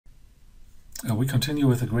We continue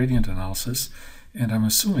with the gradient analysis, and I'm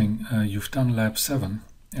assuming you've done lab 7,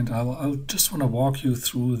 and I'll just want to walk you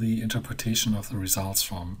through the interpretation of the results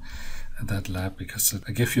from that lab, because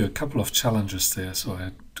I give you a couple of challenges there, so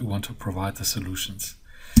I do want to provide the solutions.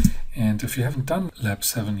 And if you haven't done lab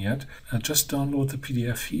 7 yet, just download the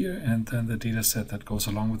PDF here and then the dataset that goes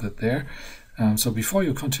along with it there. So before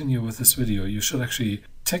you continue with this video, you should actually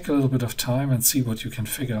take a little bit of time and see what you can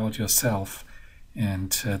figure out yourself,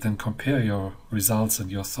 and then compare your results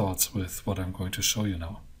and your thoughts with what I'm going to show you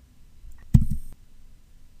now.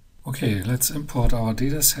 Okay, let's import our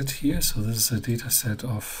data set here. So this is a data set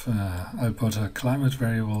of Alberta climate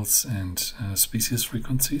variables and species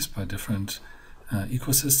frequencies by different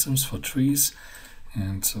ecosystems for trees.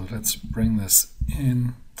 And so let's bring this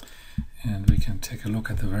in and we can take a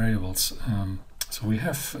look at the variables. So we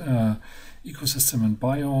have ecosystem and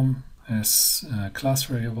biome as class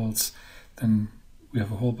variables. Then we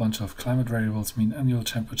have a whole bunch of climate variables: mean annual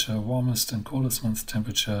temperature, warmest and coldest month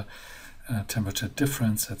temperature, temperature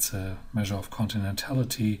difference, that's a measure of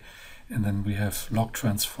continentality, and then we have log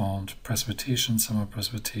transformed precipitation, summer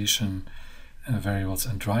precipitation variables,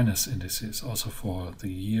 and dryness indices, also for the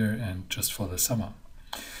year and just for the summer.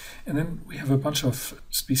 And then we have a bunch of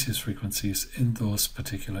species frequencies in those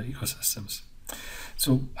particular ecosystems.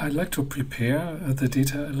 So I'd like to prepare the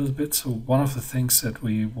data a little bit. So one of the things that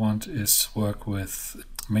we want is work with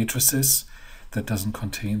matrices that doesn't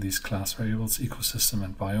contain these class variables, ecosystem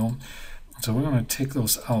and biome. So we're going to take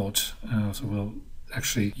those out. So we'll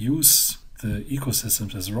actually use the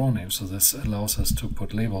ecosystems as row names. So this allows us to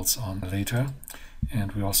put labels on later.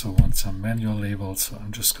 And we also want some manual labels. So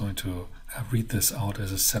I'm just going to read this out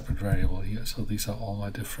as a separate variable here. So these are all my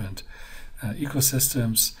different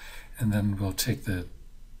ecosystems. And then we'll take the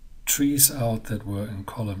trees out that were in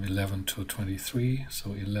column 11 to 23.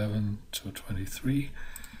 So 11 to 23.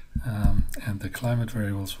 And the climate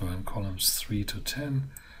variables were in columns 3 to 10.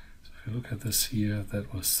 So if you look at this here,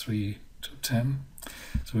 that was 3 to 10.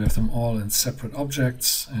 So we have them all in separate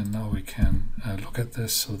objects, and now we can look at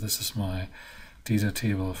this. So this is my data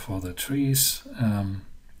table for the trees,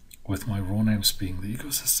 with my row names being the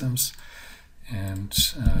ecosystems, and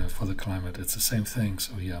for the climate it's the same thing.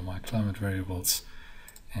 So here are my climate variables,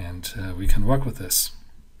 and we can work with this.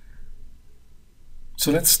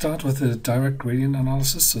 So let's start with the direct gradient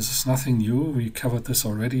analysis. This is nothing new. We covered this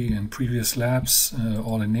already in previous labs.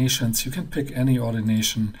 Ordinations, you can pick any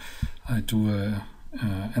ordination. I do a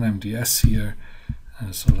NMDS here.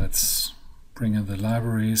 So let's bring in the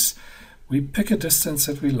libraries. We pick a distance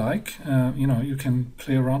that we like. You can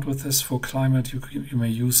play around with this. For climate, you may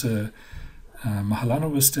use a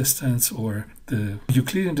Mahalanobis distance, or the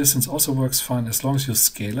Euclidean distance also works fine as long as you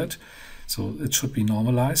scale it. So it should be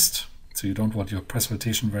normalized. So you don't want your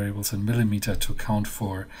precipitation variables in millimeter to count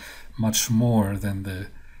for much more than the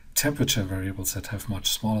temperature variables that have much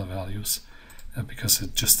smaller values, because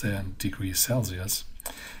it's just there in degrees Celsius.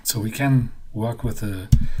 So we can work with a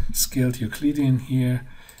scaled Euclidean here,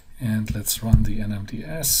 and let's run the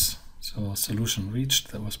NMDS. So solution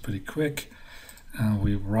reached, that was pretty quick.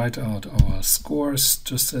 We write out our scores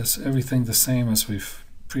just as everything the same as we've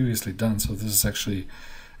previously done. So this is actually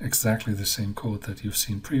exactly the same code that you've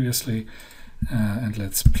seen previously, and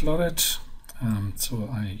let's plot it. So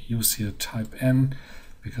I use here type N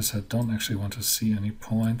because I don't actually want to see any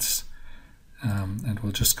points, and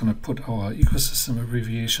we're just going to put our ecosystem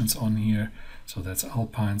abbreviations on here. So that's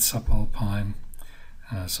alpine, subalpine.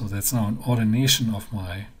 So that's now an ordination of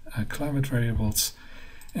my climate variables,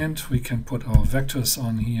 and we can put our vectors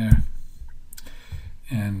on here,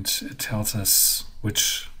 and it tells us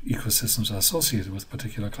which ecosystems are associated with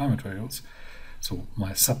particular climate variables. So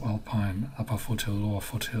my subalpine, upper foothill, lower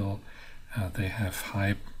foothill, they have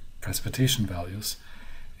high precipitation values,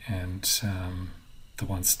 and the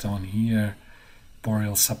ones down here,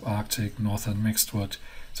 boreal, subarctic, northern mixedwood,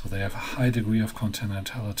 so they have a high degree of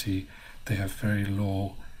continentality, they have very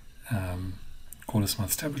low coldest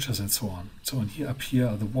month temperatures, and so on. So in here, up here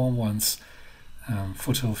are the warm ones,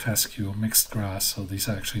 foothill, fescue, mixed grass. So these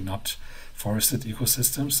are actually not forested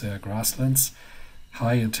ecosystems, they are grasslands,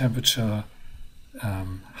 high in temperature,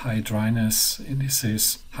 high dryness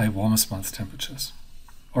indices, high warmest month temperatures.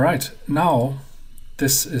 All right, now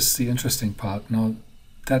this is the interesting part. Now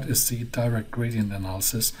that is the direct gradient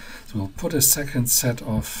analysis. So we'll put a second set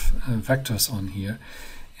of vectors on here,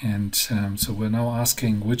 and so we're now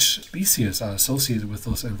asking which species are associated with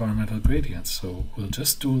those environmental gradients. So we'll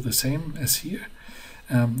just do the same as here.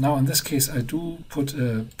 Now in this case I do put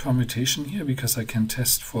a permutation here because I can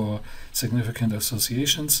test for significant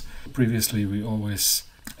associations. Previously we always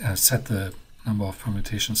set the number of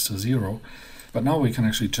permutations to 0. But now we can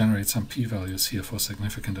actually generate some p-values here for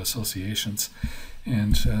significant associations.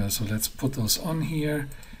 And so let's put those on here,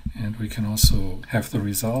 and we can also have the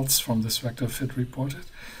results from this vector fit reported.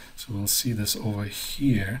 So we'll see this over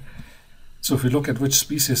here. So if we look at which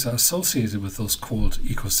species are associated with those cold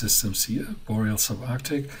ecosystems here, boreal,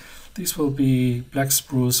 subarctic, these will be black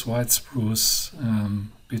spruce, white spruce,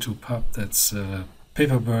 B2 pup, that's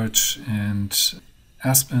paper birch, and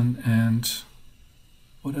aspen, and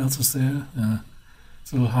what else is there?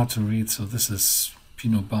 It's a little hard to read. So this is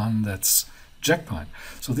Pinot Ban, that's jack pine.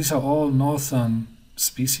 So these are all northern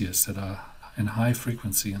species that are in high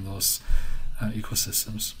frequency in those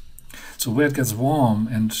ecosystems. So where it gets warm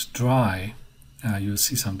and dry, you'll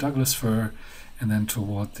see some Douglas fir, and then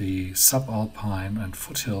toward the subalpine and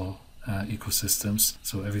foothill ecosystems,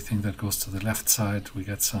 so everything that goes to the left side, we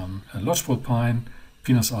get some lodgepole pine,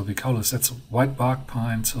 Pinus albicaulis, that's white bark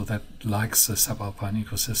pine, so that likes the subalpine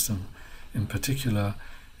ecosystem in particular.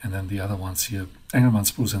 And then the other ones here, Engelmann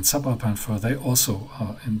spruce and subalpine fir, they also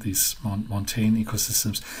are in these montane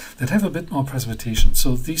ecosystems that have a bit more precipitation.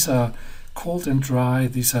 So these are cold and dry,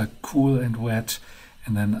 these are cool and wet,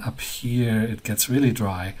 and then up here it gets really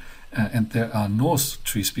dry, and there are no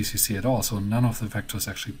tree species here at all, so none of the vectors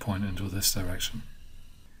actually point into this direction.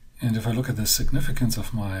 And if I look at the significance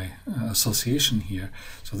of my association here,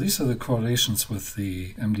 so these are the correlations with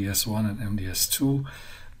the MDS1 and MDS2.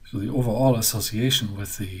 So the overall association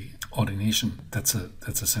with the ordination, that's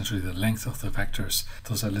essentially the length of the vectors.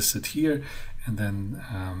 Those are listed here, and then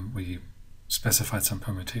we specified some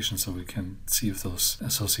permutations so we can see if those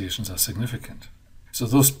associations are significant. So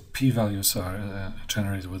those p-values are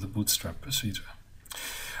generated with a bootstrap procedure.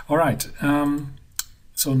 All right,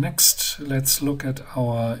 so next let's look at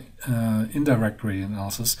our indirect gradient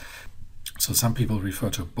analysis. So some people refer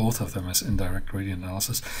to both of them as indirect gradient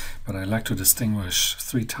analysis, but I like to distinguish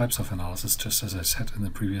three types of analysis, just as I said in the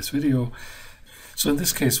previous video. So in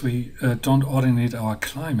this case, we don't ordinate our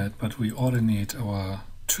climate, but we ordinate our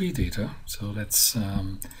tree data. So let's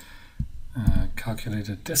calculate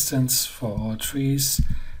a distance for our trees.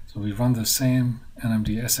 So we run the same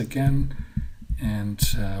NMDS again, and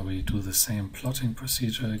we do the same plotting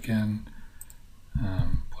procedure again,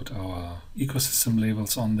 put our ecosystem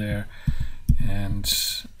labels on there, and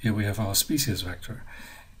here we have our species vector.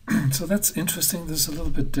 So that's interesting. This is a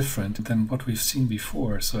little bit different than what we've seen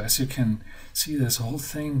before. So as you can see, there's a whole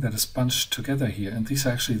thing that is bunched together here, and these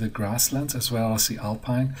are actually the grasslands as well as the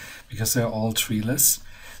alpine, because they're all treeless.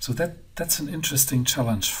 So that's an interesting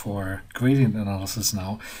challenge for gradient analysis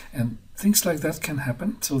now, and things like that can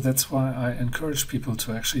happen. So that's why I encourage people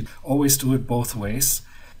to actually always do it both ways.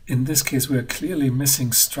 In this case, we are clearly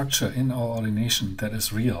missing structure in our ordination that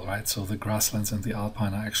is real, right? So the grasslands and the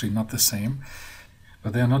alpine are actually not the same,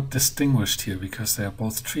 but they are not distinguished here because they are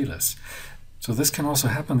both treeless. So this can also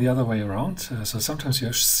happen the other way around. So sometimes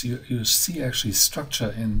you see actually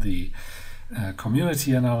structure in the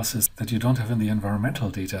community analysis that you don't have in the environmental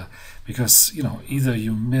data, because either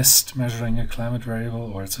you missed measuring a climate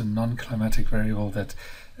variable, or it's a non-climatic variable that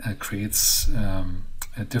creates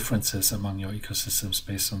differences among your ecosystems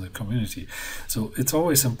based on the community. So it's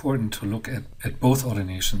always important to look at both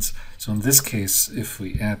ordinations. So in this case, if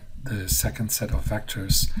we add the second set of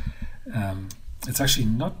vectors, it's actually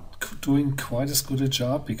not doing quite as good a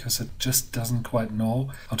job because it just doesn't quite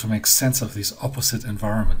know how to make sense of these opposite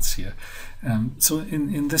environments here. So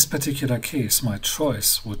in this particular case, my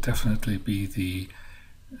choice would definitely be the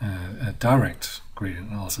direct gradient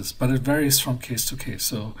analysis, but it varies from case to case.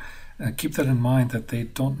 So keep that in mind, that they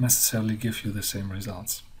don't necessarily give you the same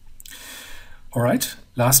results. All right,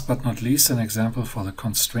 last but not least, an example for the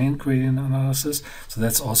constraint gradient analysis. So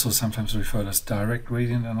that's also sometimes referred as direct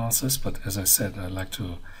gradient analysis, but as I said, I like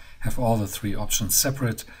to have all the three options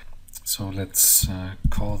separate. So let's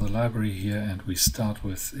call the library here, and we start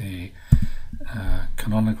with a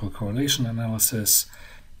canonical correlation analysis.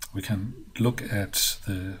 We can look at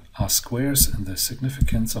the R-squares and the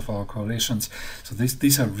significance of our correlations. So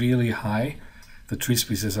these are really high. The tree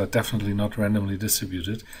species are definitely not randomly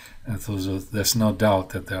distributed, and so there's no doubt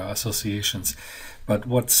that there are associations. But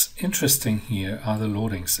what's interesting here are the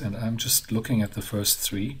loadings, and I'm just looking at the first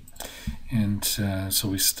three. And so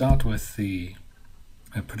we start with the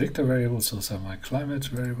predictor variables. Those are my climate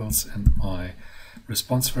variables and my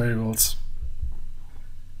response variables.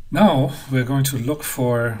 Now we're going to look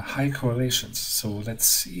for high correlations. So let's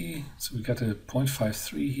see. So we got a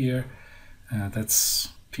 0.53 here. That's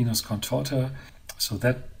Pinus contorta. So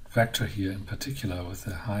that vector here in particular, with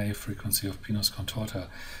the high frequency of Pinus contorta,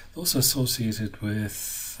 those are associated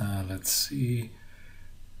with, let's see,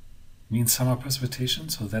 mean summer precipitation.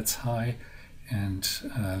 So that's high. and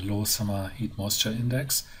low summer heat moisture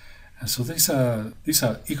index. And so these are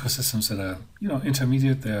ecosystems that are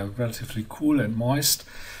intermediate. They are relatively cool and moist.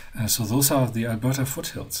 So those are the Alberta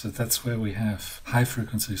foothills. So that's where we have high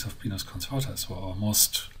frequencies of Pinus contorta, or our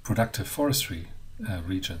most productive forestry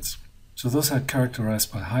regions. So those are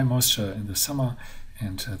characterized by high moisture in the summer,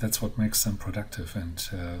 and that's what makes them productive, and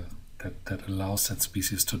that allows that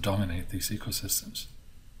species to dominate these ecosystems.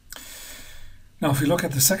 Now, if we look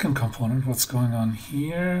at the second component, what's going on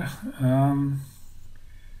here?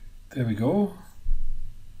 There we go.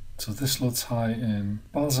 So this loads high in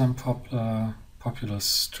balsam poplar,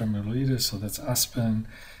 Populus tremuloides, so that's aspen,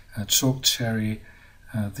 choke cherry.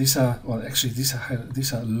 These are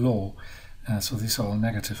low, so these are all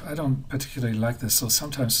negative. I don't particularly like this, so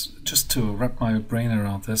sometimes just to wrap my brain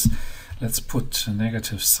around this, let's put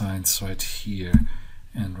negative signs right here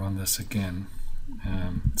and run this again.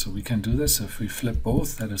 So we can do this. If we flip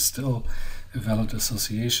both, that is still a valid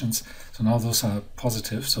associations. So now those are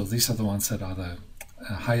positive, so these are the ones that are the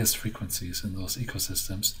highest frequencies in those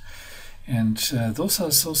ecosystems. And those are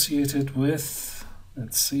associated with,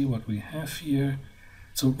 let's see what we have here.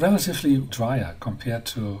 So relatively drier compared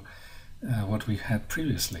to what we had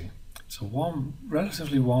previously. So warm,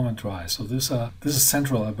 relatively warm and dry. So this is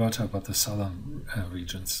central Alberta, but the southern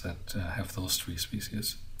regions that have those tree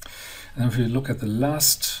species. And if we look at the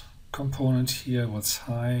last component here, what's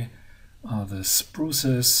high are the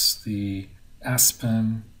spruces, the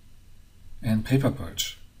aspen, and paper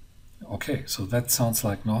birch. Okay, so that sounds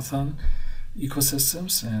like northern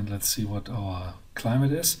ecosystems, and let's see what our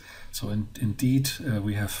climate is. So indeed,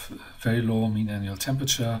 we have very low mean annual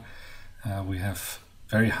temperature, we have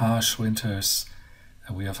very harsh winters,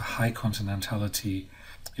 we have high continentality.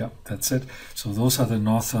 Yeah, that's it. So those are the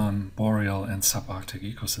northern boreal and subarctic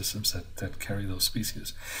ecosystems that carry those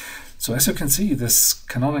species. So as you can see, this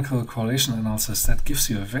canonical correlation analysis, that gives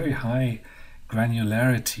you a very high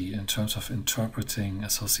granularity in terms of interpreting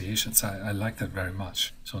associations. I like that very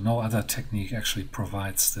much. So no other technique actually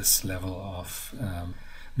provides this level of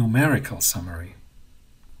numerical summary.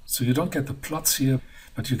 So you don't get the plots here,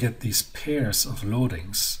 but you get these pairs of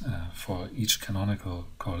loadings for each canonical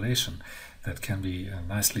correlation that can be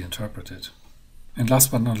nicely interpreted. And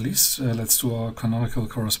last but not least, let's do our canonical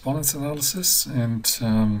correspondence analysis. And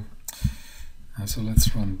so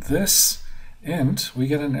let's run this. And we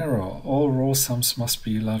get an error. All row sums must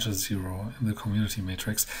be larger 0 in the community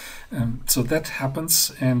matrix. So that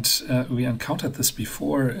happens, and we encountered this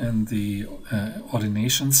before in the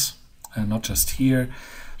ordinations, not just here.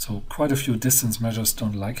 So quite a few distance measures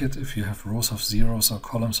don't like it if you have rows of zeros or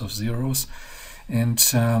columns of zeros. And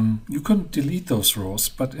you couldn't delete those rows,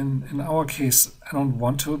 but in our case, I don't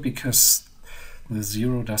want to, because the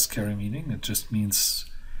 0 does carry meaning. It just means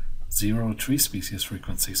 0 tree species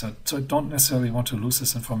frequency. So I don't necessarily want to lose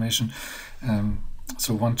this information.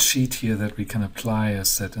 So one cheat here that we can apply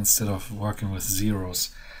is that instead of working with zeros,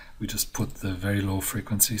 we just put the very low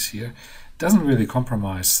frequencies here. It doesn't really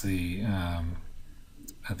compromise the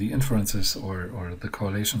inferences or the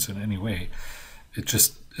correlations in any way. It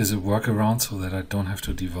just is a workaround so that I don't have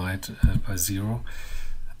to divide by 0.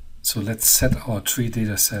 So let's set our tree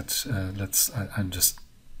data set. I'm just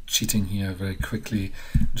cheating here very quickly,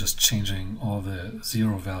 just changing all the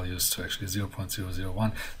 0 values to actually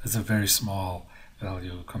 0.001. That's a very small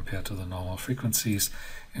value compared to the normal frequencies.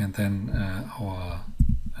 And then our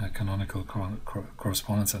canonical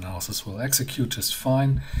correspondence analysis will execute just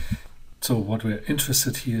fine. So what we're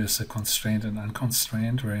interested here is the constrained and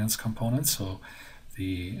unconstrained variance components. So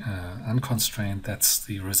the unconstrained, that's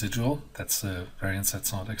the residual, that's the variance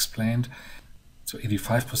that's not explained. So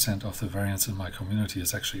 85% of the variance in my community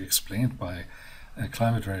is actually explained by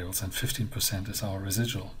climate variables, and 15% is our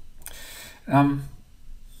residual.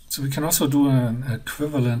 So we can also do an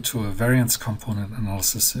equivalent to a variance component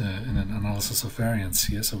analysis in an analysis of variance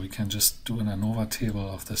here. So we can just do an ANOVA table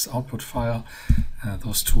of this output file.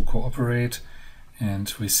 Those two cooperate,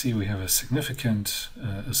 and we see we have a significant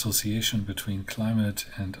association between climate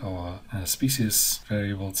and our species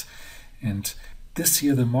variables. And this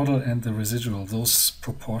here, the model and the residual, those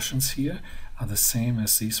proportions here are the same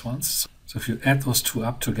as these ones. So if you add those two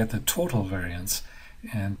up to get the total variance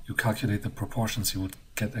and you calculate the proportions, you would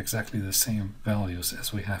get exactly the same values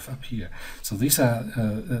as we have up here. So these are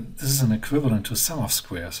this is an equivalent to sum of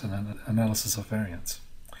squares in an analysis of variance.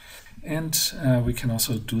 And we can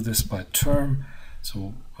also do this by term.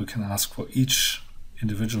 So we can ask for each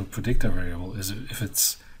individual predictor variable if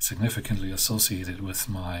it's significantly associated with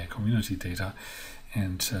my community data,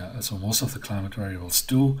 and so most of the climate variables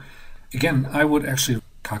do. Again, I would actually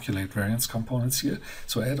calculate variance components here.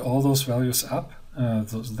 So add all those values up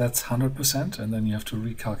that's 100%, and then you have to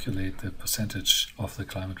recalculate the percentage of the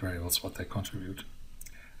climate variables, what they contribute.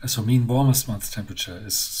 So mean warmest month temperature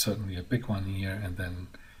is certainly a big one here, and then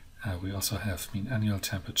we also have mean annual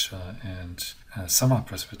temperature and summer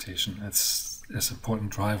precipitation as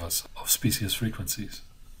important drivers of species frequencies.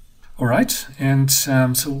 All right, and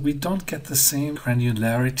so we don't get the same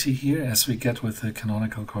granularity here as we get with the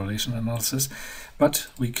canonical correlation analysis, but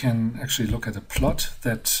we can actually look at a plot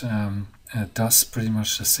that does pretty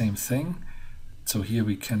much the same thing. So here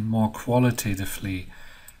we can more qualitatively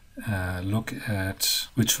look at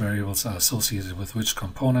which variables are associated with which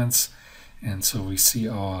components. And so we see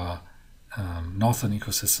our northern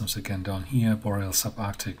ecosystems again down here, boreal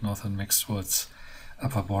subarctic, northern mixed woods,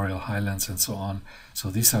 upper boreal highlands, and so on. So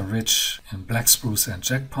these are rich in black spruce and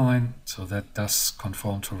jack pine, so that does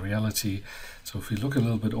conform to reality. So if we look a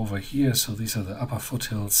little bit over here, so these are the upper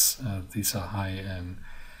foothills, these are high in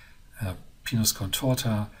Pinus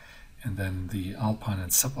contorta, and then the alpine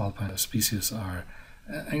and subalpine species are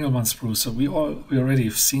Engelmann spruce. So we already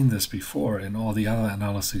have seen this before in all the other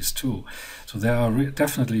analyses too. So there are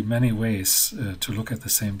definitely many ways to look at the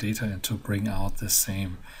same data and to bring out the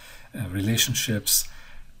same relationships.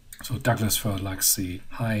 So Douglas fir likes the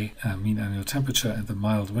high mean annual temperature and the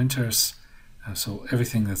mild winters. So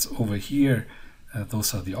everything that's over here,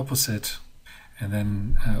 those are the opposite. And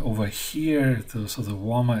then over here, so the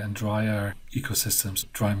warmer and drier ecosystems,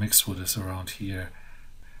 dry mixedwood is around here.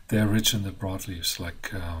 They're rich in the broadleaves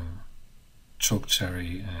like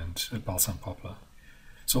chokecherry and balsam poplar.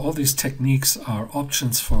 So all these techniques are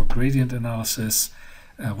options for gradient analysis.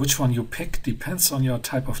 Which one you pick depends on your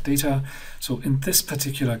type of data. So in this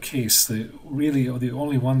particular case, the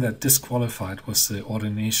only one that disqualified was the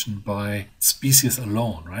ordination by species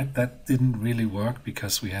alone, right? That didn't really work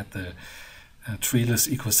because we had the treeless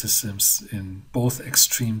ecosystems in both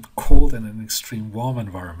extreme cold and in extreme warm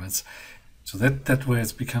environments. So that way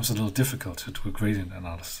it becomes a little difficult to do a gradient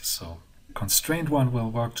analysis. So the constrained one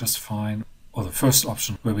will work just fine. Or the first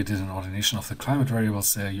option where we did an ordination of the climate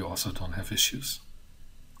variables, there you also don't have issues.